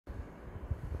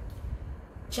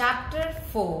Chapter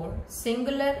 4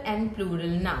 Singular and Plural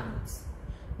Nouns.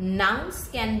 Nouns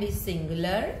can be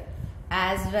singular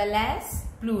as well as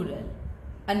plural.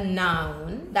 A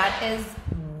noun that is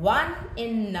one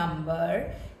in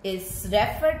number is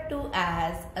referred to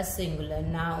as a singular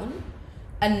noun.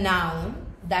 A noun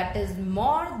that is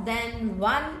more than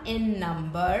one in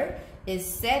number is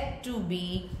said to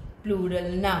be plural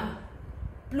noun.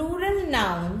 Plural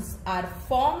nouns are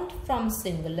formed from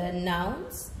singular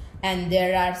nouns, and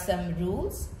there are some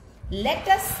rules. Let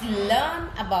us learn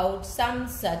about some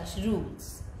such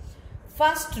rules.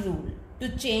 First rule,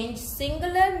 to change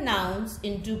singular nouns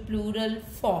into plural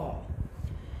form,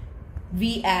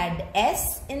 we add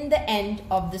s in the end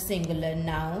of the singular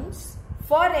nouns.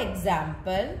 For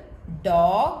example,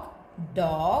 dog,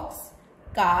 dogs,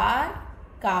 car,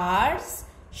 cars,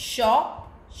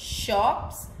 shop,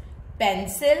 shops,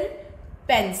 pencil,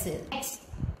 pencil.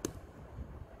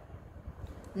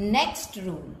 Next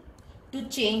rule, to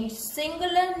change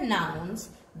singular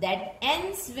nouns that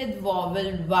ends with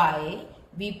vowel y,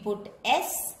 we put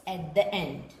s at the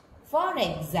end. For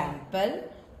example,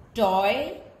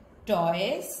 toy,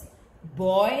 toys,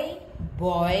 boy,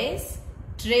 boys,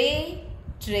 tray,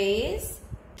 trays,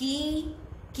 key,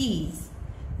 keys.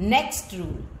 Next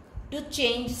rule, to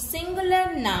change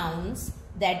singular nouns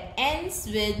that ends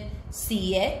with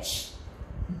ch,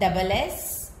 double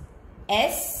s,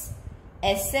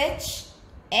 sh,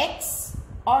 x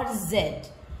or z,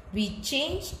 we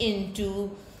change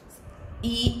into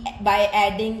e by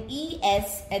adding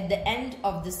es at the end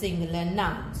of the singular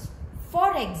nouns.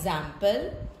 For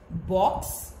example,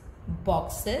 box,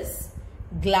 boxes,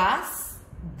 glass,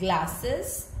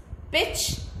 glasses,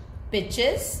 pitch,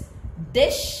 pitches,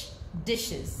 dish,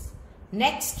 dishes.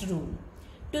 Next rule,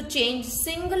 to change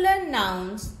singular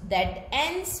nouns that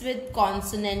ends with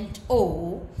consonant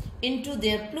o into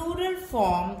their plural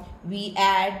form, we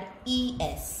add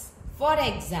es. For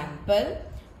example,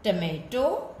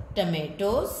 tomato,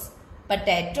 tomatoes,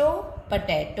 potato,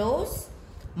 potatoes,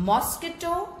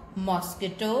 mosquito,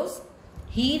 mosquitoes,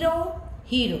 hero,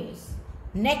 heroes.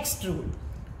 Next rule,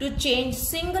 to change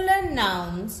singular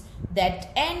nouns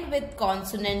that end with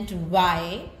consonant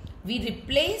y, we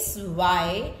replace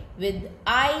y with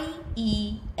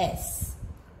ies.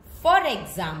 For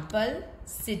example,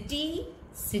 city,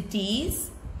 cities,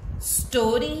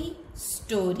 story,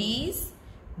 stories,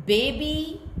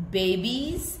 baby,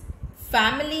 babies,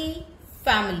 family,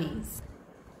 families.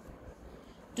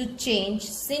 To change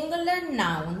singular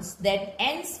nouns that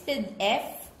ends with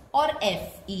f or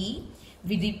fe,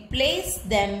 we replace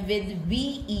them with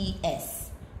ves.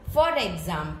 For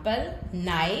example,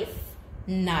 knife,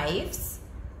 knives,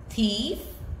 thief,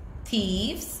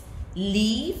 thieves,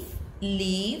 leaf,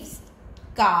 leaves,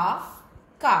 calf,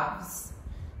 calves.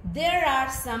 There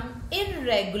are some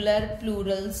irregular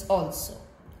plurals also.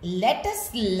 Let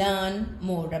us learn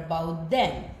more about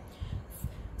them.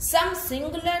 Some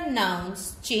singular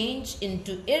nouns change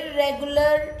into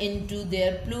irregular into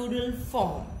their plural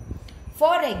form.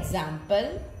 For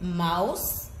example,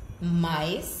 mouse,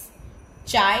 mice,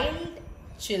 child,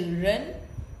 children,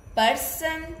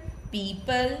 person,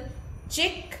 people,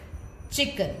 chick,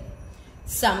 chicken.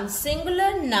 Some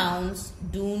singular nouns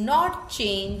do not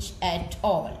change at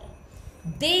all.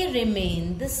 They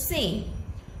remain the same.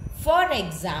 For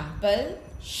example,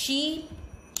 sheep,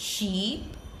 sheep,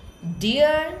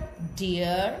 deer,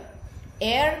 deer,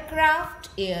 aircraft,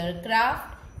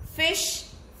 aircraft, fish,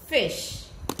 fish.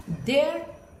 There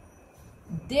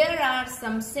are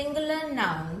some singular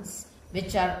nouns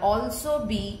which are also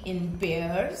be in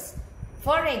pairs.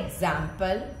 For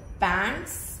example,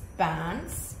 pants,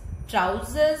 pants,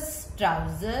 trousers,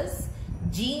 trousers,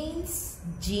 jeans,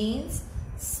 jeans,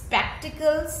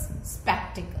 spectacles,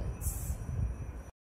 spectacles.